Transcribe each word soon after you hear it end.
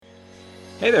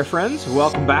Hey there, friends.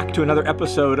 Welcome back to another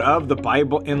episode of the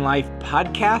Bible in Life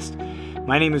podcast.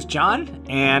 My name is John,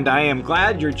 and I am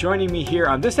glad you're joining me here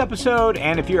on this episode,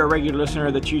 and if you're a regular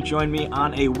listener, that you join me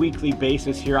on a weekly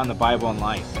basis here on the Bible in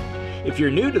Life. If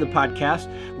you're new to the podcast,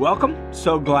 welcome.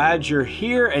 So glad you're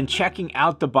here and checking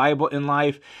out the Bible in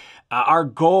Life. Our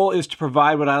goal is to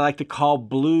provide what I like to call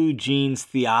blue jeans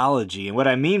theology, and what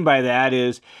I mean by that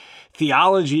is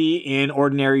theology in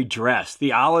ordinary dress,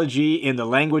 theology in the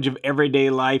language of everyday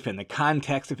life, in the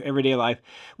context of everyday life,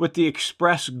 with the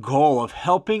express goal of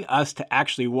helping us to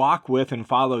actually walk with and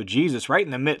follow Jesus right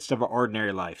in the midst of our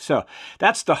ordinary life. So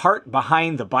that's the heart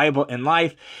behind the Bible in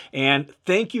Life. And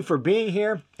thank you for being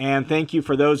here. And thank you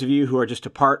for those of you who are just a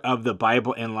part of the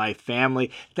Bible in Life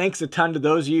family. Thanks a ton to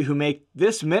those of you who make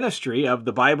this ministry of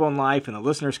the Bible in Life and the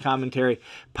listener's commentary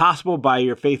possible by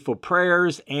your faithful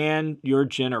prayers and your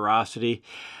generosity.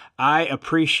 I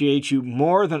appreciate you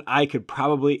more than I could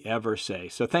probably ever say.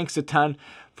 So thanks a ton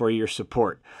for your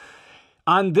support.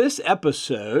 On this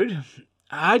episode,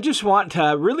 I just want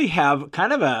to really have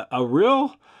kind of a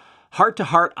real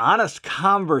heart-to-heart, honest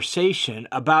conversation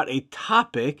about a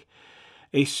topic,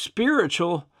 a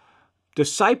spiritual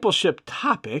discipleship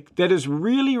topic that is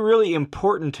really, really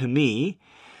important to me,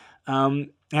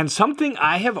 and something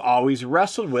I have always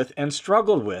wrestled with and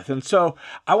struggled with. And so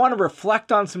I want to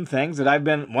reflect on some things that I've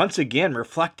been, once again,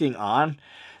 reflecting on,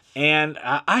 and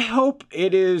I hope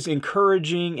it is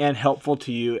encouraging and helpful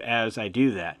to you as I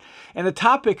do that. And the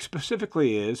topic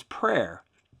specifically is prayer.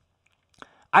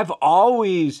 I've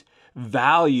always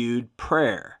valued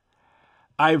prayer.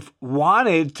 I've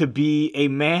wanted to be a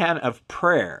man of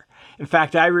prayer. In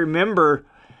fact, I remember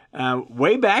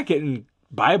way back in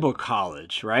Bible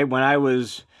college, right, when I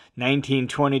was 19,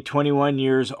 20, 21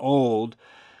 years old,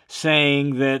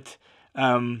 saying that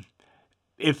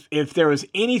if there was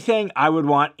anything I would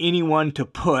want anyone to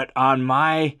put on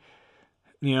my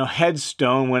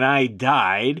headstone when I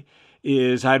died,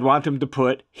 is I'd want them to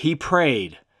put, "He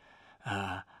prayed."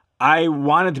 I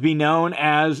wanted to be known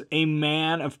as a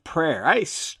man of prayer. I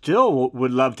still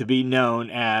would love to be known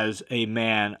as a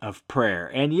man of prayer.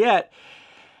 And yet,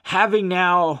 having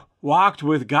now walked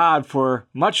with God for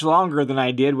much longer than I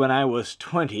did when I was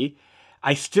 20,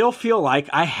 I still feel like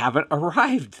I haven't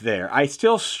arrived there. I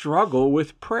still struggle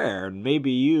with prayer. And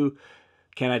maybe you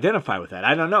can identify with that.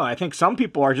 I don't know. I think some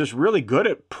people are just really good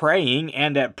at praying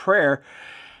and at prayer.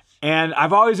 And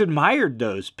I've always admired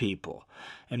those people.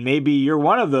 And maybe you're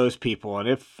one of those people, and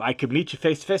if I could meet you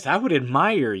face to face, I would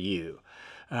admire you.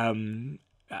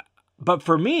 But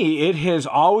for me, it has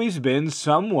always been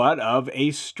somewhat of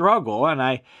a struggle, and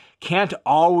I can't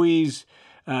always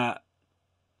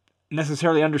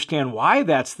necessarily understand why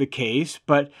that's the case,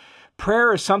 but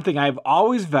prayer is something I've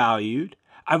always valued,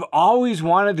 I've always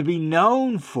wanted to be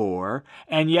known for,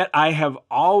 and yet I have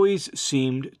always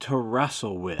seemed to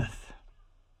wrestle with.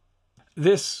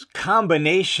 This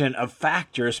combination of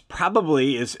factors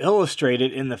probably is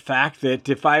illustrated in the fact that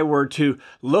if I were to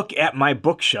look at my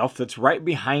bookshelf that's right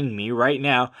behind me right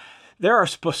now, there are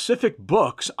specific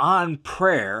books on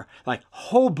prayer, like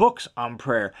whole books on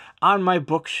prayer, on my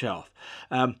bookshelf.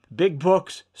 Big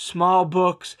books, small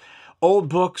books, old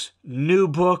books, new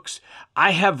books.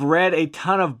 I have read a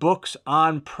ton of books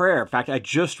on prayer. In fact, I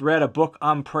just read a book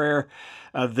on prayer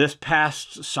this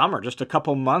past summer, just a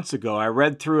couple months ago. I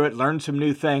read through it, learned some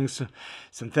new things,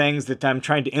 some things that I'm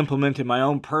trying to implement in my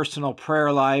own personal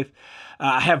prayer life.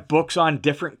 I have books on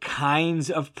different kinds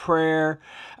of prayer.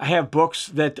 I have books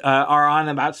that are on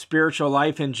about spiritual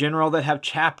life in general that have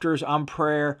chapters on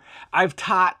prayer. I've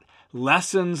taught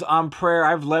lessons on prayer.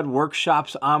 I've led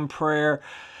workshops on prayer.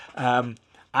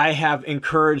 I have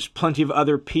encouraged plenty of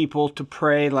other people to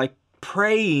pray. Like,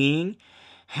 praying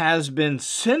has been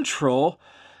central,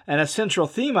 and a central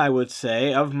theme, I would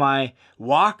say, of my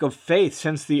walk of faith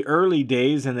since the early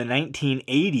days in the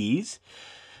 1980s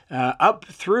up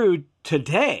through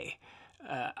today.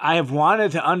 I have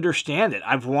wanted to understand it.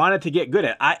 I've wanted to get good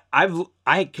at it.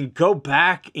 I can go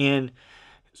back in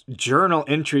journal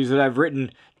entries that I've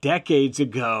written decades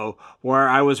ago where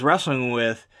I was wrestling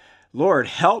with, "Lord,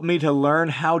 help me to learn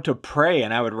how to pray,"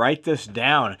 and I would write this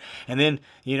down. And then,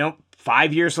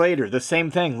 5 years later, the same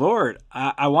thing. "Lord,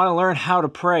 I want to learn how to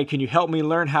pray. Can you help me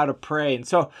learn how to pray?" And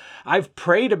so I've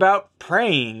prayed about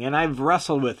praying, and I've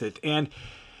wrestled with it. And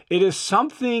it is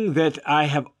something that I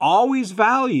have always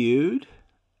valued,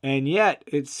 and yet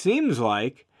it seems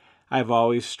like I've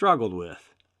always struggled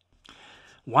with.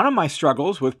 One of my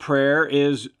struggles with prayer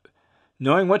is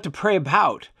knowing what to pray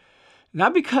about.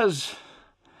 Not because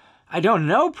I don't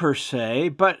know per se,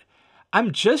 but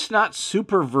I'm just not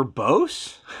super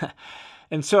verbose.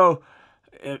 And so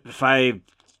if I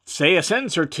say a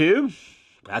sentence or two.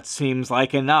 That seems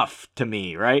like enough to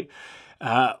me, right?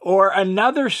 Or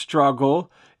another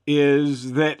struggle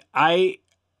is that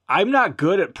I'm not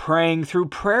good at praying through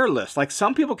prayer lists. Like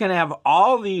some people can have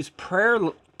all these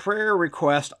prayer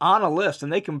requests on a list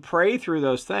and they can pray through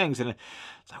those things. And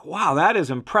it's like, wow, that is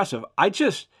impressive. I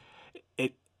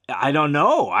don't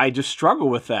know. I just struggle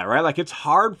with that, right? Like it's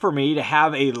hard for me to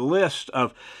have a list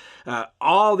of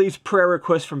all these prayer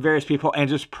requests from various people and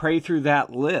just pray through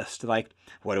that list. Like,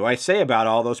 what do I say about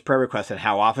all those prayer requests and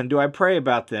how often do I pray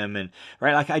about them? And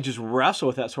right, like I just wrestle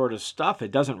with that sort of stuff.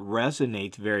 It doesn't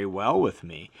resonate very well with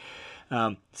me.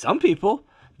 Some people,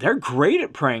 they're great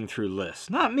at praying through lists.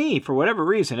 Not me, for whatever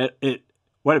reason.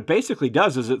 What it basically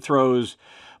does is it throws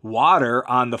water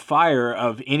on the fire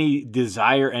of any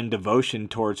desire and devotion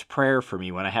towards prayer for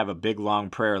me when I have a big, long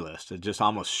prayer list. It just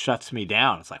almost shuts me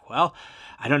down. It's like, well,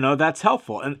 I don't know if that's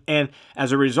helpful. And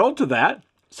as a result of that,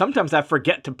 sometimes I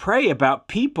forget to pray about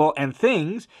people and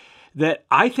things that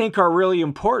I think are really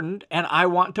important and I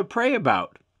want to pray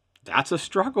about. That's a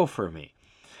struggle for me.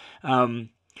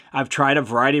 I've tried a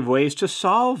variety of ways to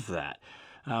solve that,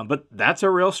 but that's a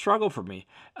real struggle for me.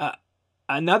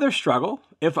 Another struggle,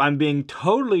 if I'm being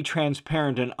totally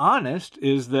transparent and honest,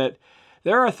 is that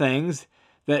there are things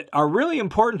that are really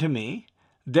important to me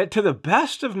that, to the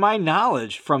best of my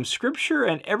knowledge from Scripture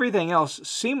and everything else,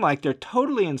 seem like they're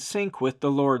totally in sync with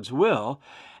the Lord's will.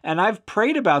 And I've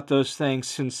prayed about those things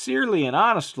sincerely and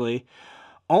honestly,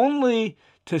 only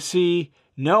to see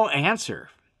no answer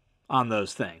on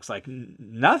those things, like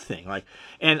nothing.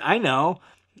 And I know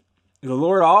the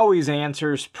Lord always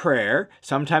answers prayer.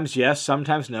 Sometimes yes,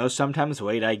 sometimes no, sometimes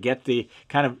wait. I get the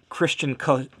kind of Christian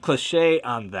cliche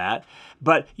on that.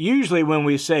 But usually when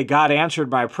we say God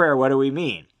answered my prayer, what do we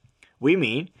mean? We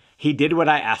mean He did what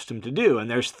I asked Him to do. And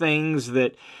there's things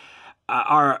that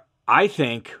are, I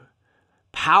think,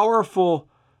 powerful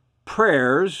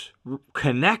prayers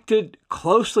connected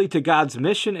closely to God's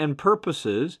mission and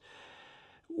purposes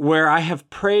where I have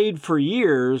prayed for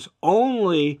years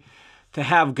only to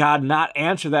have God not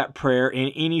answer that prayer in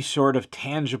any sort of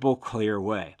tangible, clear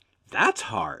way. That's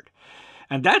hard.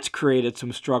 And that's created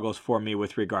some struggles for me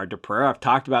with regard to prayer. I've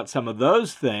talked about some of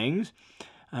those things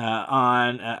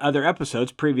on other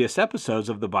episodes, previous episodes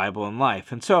of the Bible and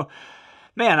Life. And so,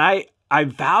 man, I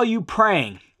value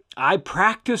praying. I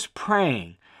practice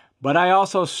praying, but I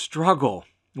also struggle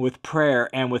with prayer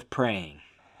and with praying.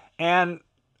 And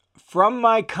from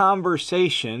my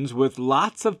conversations with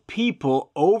lots of people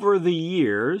over the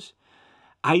years,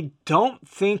 I don't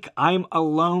think I'm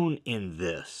alone in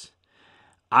this.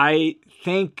 I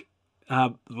think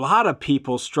a lot of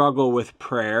people struggle with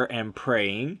prayer and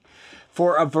praying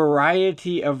for a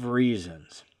variety of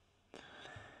reasons.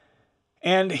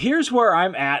 And here's where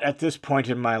I'm at this point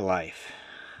in my life.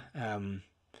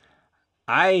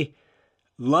 I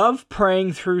love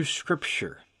praying through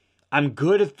Scripture. I'm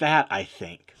good at that, I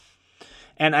think.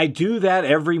 And I do that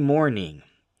every morning.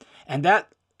 And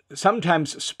that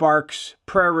sometimes sparks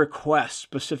prayer requests,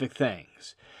 specific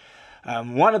things.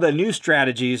 One of the new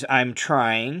strategies I'm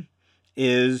trying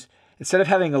is, instead of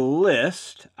having a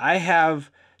list, I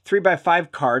have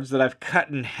 3x5 cards that I've cut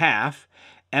in half.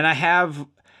 And I have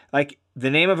like the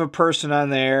name of a person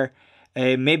on there,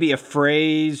 maybe a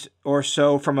phrase or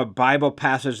so from a Bible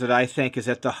passage that I think is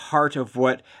at the heart of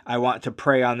what I want to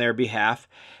pray on their behalf.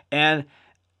 And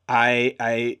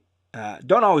I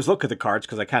don't always look at the cards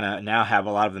because I kind of now have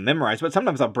a lot of them memorized, but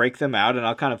sometimes I'll break them out and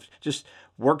I'll kind of just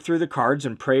work through the cards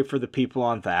and pray for the people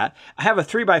on that. I have a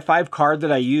 3x5 card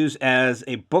that I use as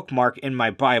a bookmark in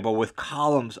my Bible with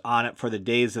columns on it for the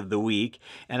days of the week.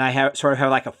 And I have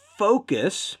like a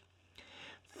focus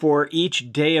for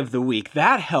each day of the week.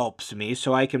 That helps me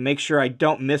so I can make sure I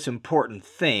don't miss important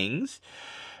things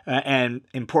and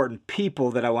important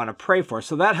people that I want to pray for.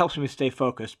 So that helps me stay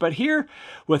focused. But here,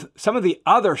 with some of the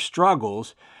other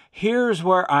struggles, here's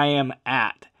where I am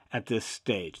at this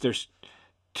stage. There's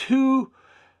two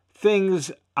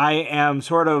things I am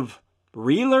sort of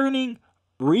relearning,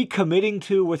 recommitting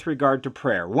to with regard to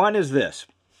prayer. One is this: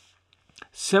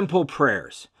 simple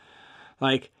prayers.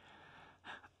 Like,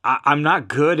 I'm not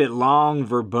good at long,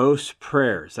 verbose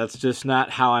prayers. That's just not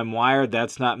how I'm wired.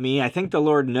 That's not me. I think the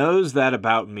Lord knows that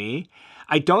about me.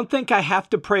 I don't think I have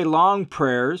to pray long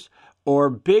prayers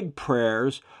or big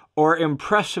prayers or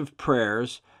impressive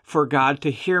prayers for God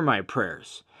to hear my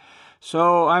prayers.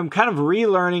 So I'm kind of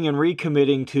relearning and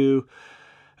recommitting to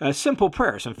simple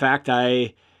prayers. In fact,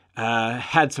 I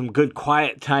had some good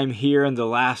quiet time here in the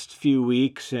last few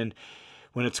weeks, and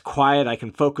when it's quiet, I can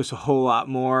focus a whole lot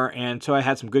more. And so I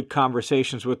had some good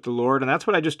conversations with the Lord. And that's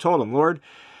what I just told him. Lord,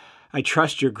 I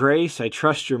trust your grace, I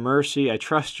trust your mercy, I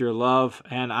trust your love,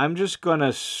 and I'm just going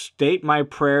to state my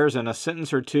prayers in a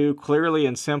sentence or two clearly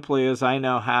and simply as I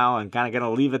know how, and kind of going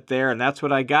to leave it there, and that's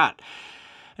what I got.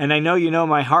 And I know you know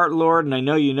my heart, Lord, and I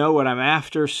know you know what I'm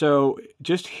after, so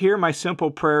just hear my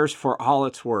simple prayers for all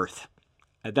it's worth.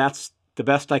 That's the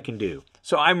best I can do.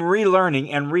 So I'm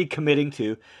relearning and recommitting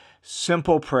to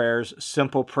simple prayers,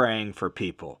 simple praying for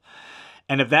people.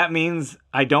 And if that means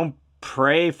I don't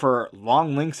pray for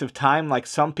long lengths of time like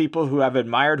some people who I've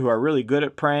admired who are really good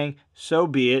at praying, so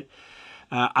be it.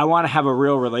 I want to have a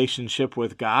real relationship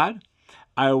with God.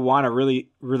 I want to really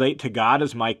relate to God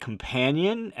as my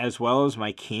companion as well as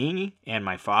my King and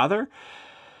my Father.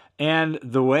 And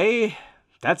the way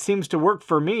that seems to work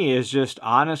for me is just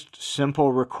honest,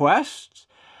 simple requests,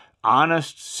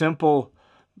 honest, simple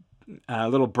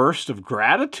little burst of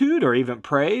gratitude or even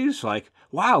praise, like,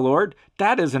 wow, Lord,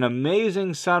 that is an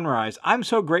amazing sunrise. I'm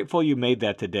so grateful you made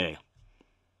that today.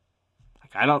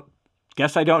 Like, I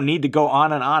don't need to go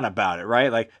on and on about it,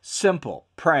 right? Like simple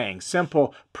praying,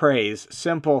 simple praise,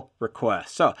 simple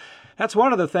requests. So that's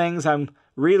one of the things I'm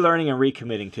relearning and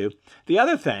recommitting to. The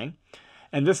other thing,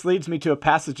 and this leads me to a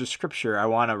passage of scripture I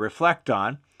want to reflect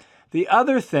on. The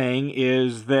other thing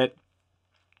is that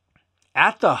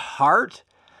at the heart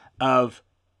of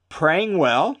praying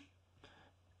well,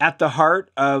 at the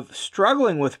heart of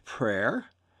struggling with prayer,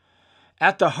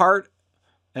 at the heart,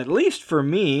 at least for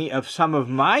me, of some of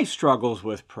my struggles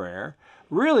with prayer,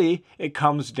 really it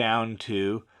comes down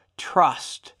to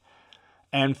trust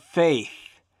and faith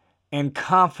and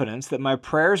confidence that my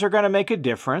prayers are going to make a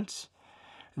difference,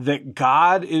 that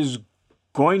God is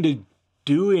going to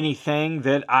do anything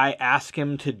that I ask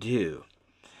him to do.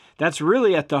 That's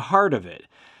really at the heart of it.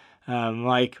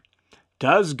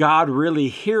 Does God really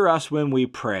hear us when we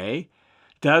pray?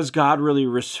 Does God really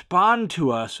respond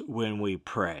to us when we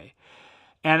pray?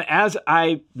 And as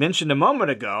I mentioned a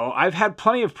moment ago, I've had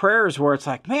plenty of prayers where it's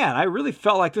like, man, I really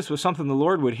felt like this was something the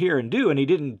Lord would hear and do, and he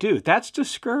didn't do. That's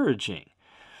discouraging.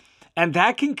 And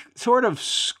that can sort of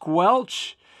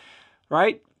squelch,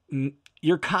 right,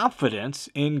 your confidence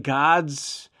in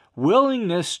God's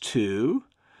willingness to,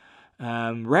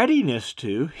 readiness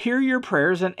to hear your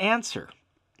prayers and answer.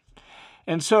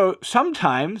 And so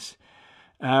sometimes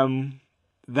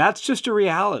that's just a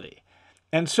reality.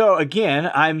 And so again,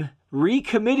 I'm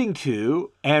recommitting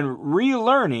to and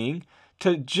relearning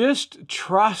to just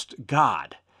trust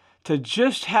God, to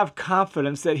just have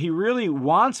confidence that he really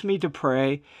wants me to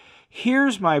pray,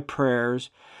 hears my prayers,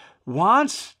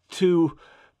 wants to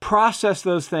process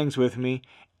those things with me,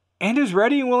 and is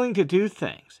ready and willing to do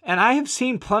things. And I have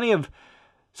seen plenty of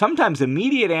sometimes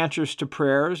immediate answers to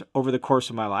prayers over the course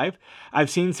of my life. I've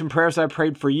seen some prayers I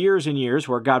prayed for years and years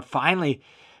where God finally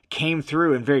came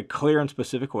through in very clear and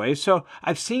specific ways. So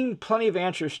I've seen plenty of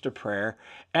answers to prayer,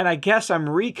 and I guess I'm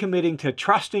recommitting to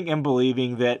trusting and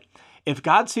believing that if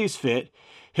God sees fit,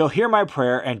 he'll hear my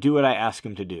prayer and do what I ask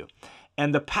him to do.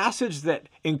 And the passage that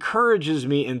encourages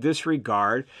me in this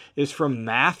regard is from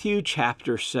Matthew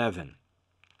chapter 7.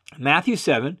 Matthew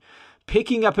 7,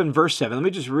 picking up in verse 7. Let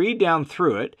me just read down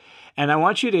through it, and I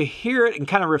want you to hear it and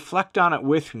kind of reflect on it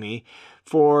with me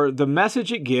for the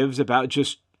message it gives about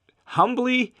just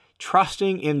humbly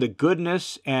trusting in the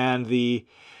goodness and the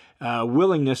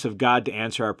willingness of God to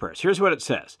answer our prayers. Here's what it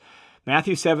says.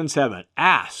 Matthew 7:7.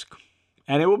 Ask,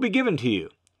 and it will be given to you.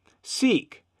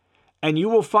 Seek, and you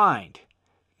will find.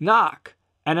 Knock,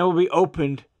 and it will be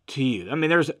opened to you. I mean,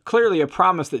 there's clearly a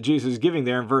promise that Jesus is giving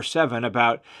there in verse 7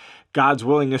 about God's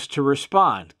willingness to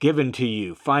respond, given to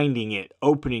you, finding it,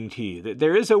 opening to you. That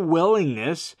there is a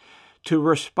willingness to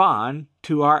respond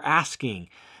to our asking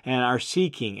and our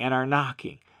seeking and our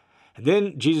knocking. And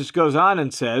then Jesus goes on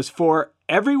and says, for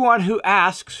everyone who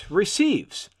asks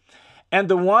receives, and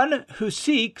the one who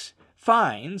seeks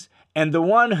finds, and the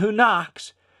one who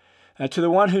knocks, to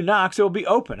the one who knocks, it will be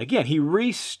open. Again, he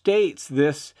restates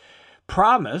this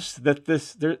promise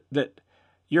that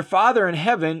your Father in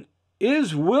heaven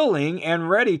is willing and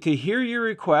ready to hear your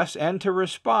requests and to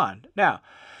respond. Now,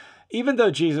 even though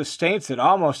Jesus states it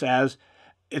almost as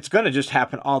it's going to just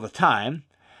happen all the time,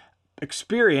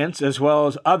 experience as well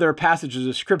as other passages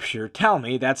of Scripture tell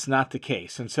me that's not the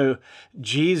case. And so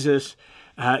Jesus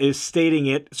is stating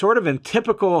it sort of in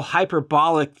typical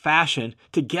hyperbolic fashion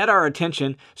to get our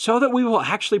attention so that we will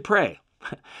actually pray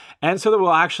and so that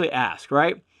we'll actually ask,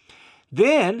 right?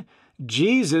 Then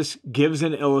Jesus gives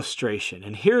an illustration,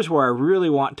 and here's where I really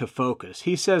want to focus.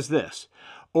 He says this,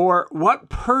 or what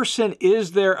person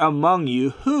is there among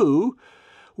you who,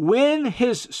 when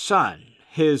his son,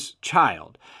 his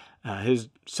child, his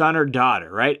son or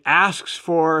daughter, right, asks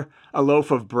for a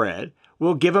loaf of bread,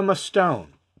 will give him a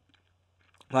stone?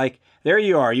 Like, there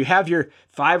you are. You have your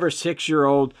 5 or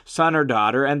 6-year-old son or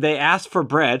daughter, and they ask for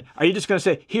bread. Are you just going to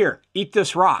say, here, eat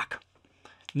this rock?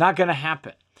 Not going to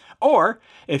happen. Or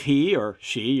if he or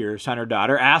she, your son or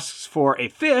daughter, asks for a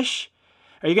fish,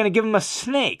 are you going to give them a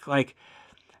snake? Like,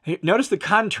 notice the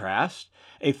contrast.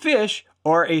 A fish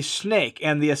or a snake.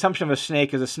 And the assumption of a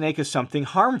snake is something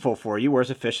harmful for you, whereas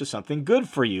a fish is something good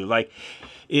for you. Like,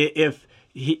 if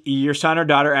your son or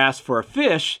daughter asks for a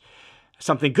fish,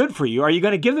 something good for you, are you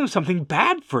going to give them something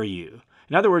bad for you?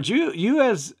 In other words, you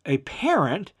as a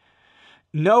parent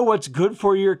know what's good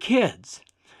for your kids.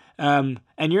 And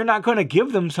you're not going to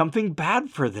give them something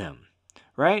bad for them,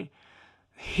 right?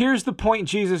 Here's the point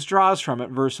Jesus draws from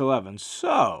it, verse 11.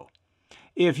 So,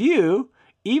 if you,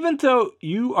 even though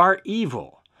you are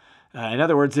evil, in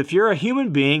other words, if you're a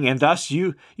human being and thus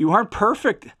you aren't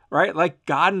perfect, right? Like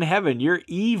God in heaven, you're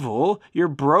evil, you're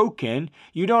broken,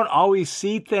 you don't always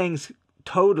see things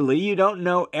totally, you don't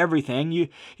know everything,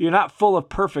 you're not full of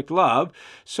perfect love.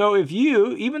 So if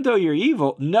you, even though you're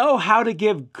evil, know how to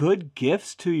give good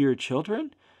gifts to your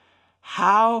children,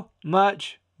 how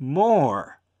much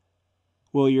more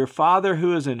will your Father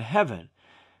who is in heaven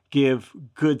give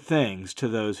good things to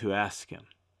those who ask him?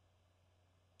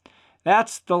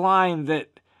 That's the line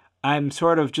that I'm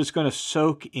sort of just going to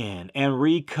soak in and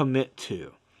recommit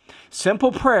to.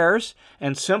 Simple prayers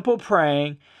and simple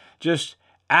praying, just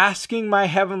asking my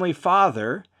Heavenly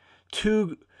Father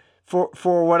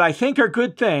for what I think are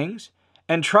good things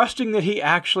and trusting that he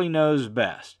actually knows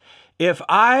best. If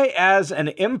I, as an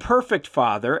imperfect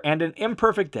father and an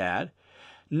imperfect dad,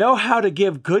 know how to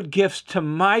give good gifts to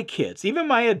my kids, even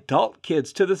my adult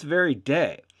kids to this very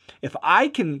day, if I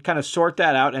can kind of sort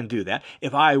that out and do that,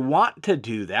 if I want to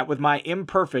do that with my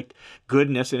imperfect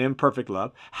goodness and imperfect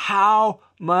love, how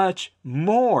much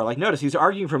more? Like, notice he's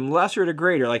arguing from lesser to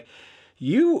greater. Like,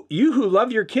 you who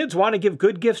love your kids want to give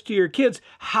good gifts to your kids.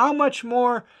 How much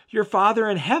more your Father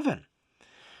in heaven?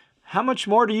 How much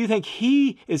more do you think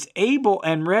he is able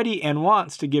and ready and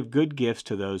wants to give good gifts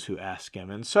to those who ask him?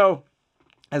 And so,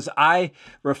 as I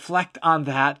reflect on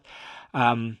that,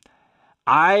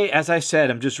 as I said,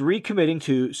 I'm just recommitting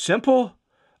to simple,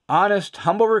 honest,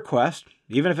 humble request,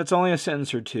 even if it's only a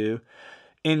sentence or two,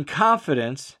 in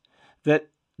confidence that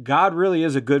God really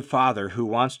is a good father who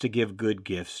wants to give good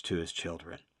gifts to his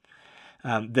children.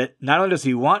 That not only does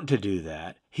he want to do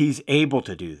that, he's able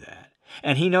to do that.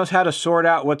 And he knows how to sort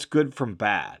out what's good from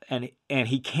bad. And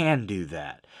he can do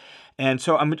that. And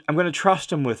so I'm going to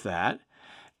trust him with that.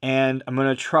 And I'm going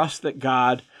to trust that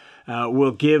God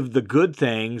will give the good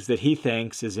things that he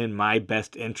thinks is in my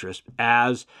best interest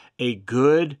as a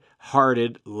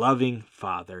good-hearted, loving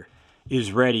father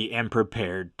is ready and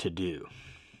prepared to do.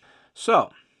 So,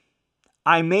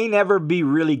 I may never be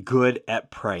really good at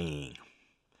praying.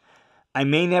 I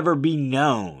may never be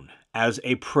known as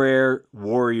a prayer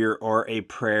warrior or a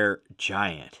prayer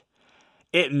giant.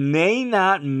 It may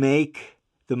not make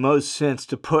the most sense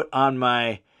to put on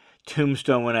my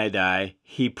tombstone when I die,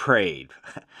 he prayed.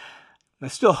 I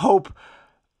still hope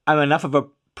I'm enough of a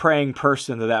praying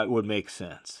person that would make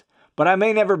sense. But I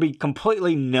may never be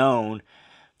completely known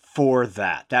for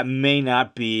that. That may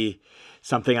not be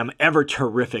something I'm ever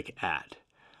terrific at.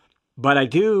 But I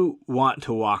do want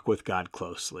to walk with God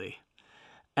closely.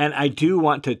 And I do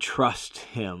want to trust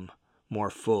him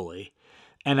more fully.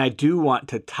 And I do want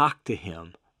to talk to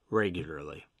him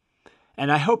regularly.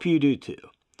 And I hope you do too.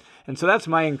 And so that's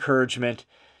my encouragement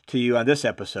to you on this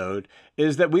episode,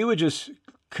 is that we would just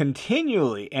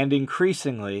continually and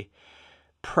increasingly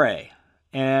pray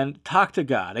and talk to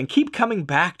God and keep coming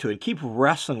back to it, keep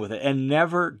wrestling with it, and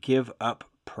never give up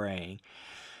praying.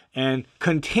 And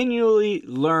continually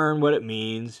learn what it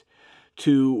means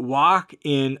to walk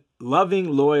in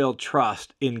loving, loyal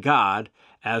trust in God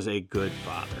as a good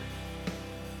father.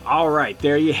 All right,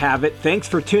 there you have it. Thanks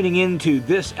for tuning in to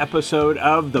this episode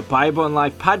of the Bible in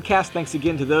Life podcast. Thanks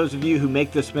again to those of you who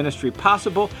make this ministry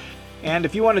possible. And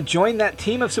if you want to join that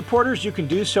team of supporters, you can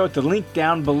do so at the link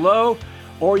down below,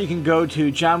 or you can go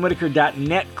to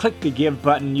johnwhittaker.net, click the Give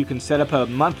button. You can set up a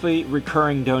monthly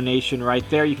recurring donation right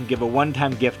there. You can give a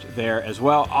one-time gift there as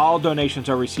well. All donations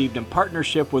are received in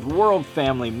partnership with World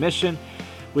Family Mission,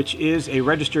 which is a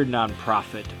registered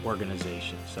nonprofit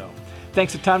organization. So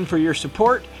thanks a ton for your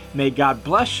support. May God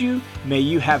bless you. May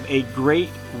you have a great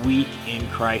week in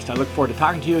Christ. I look forward to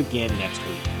talking to you again next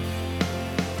week.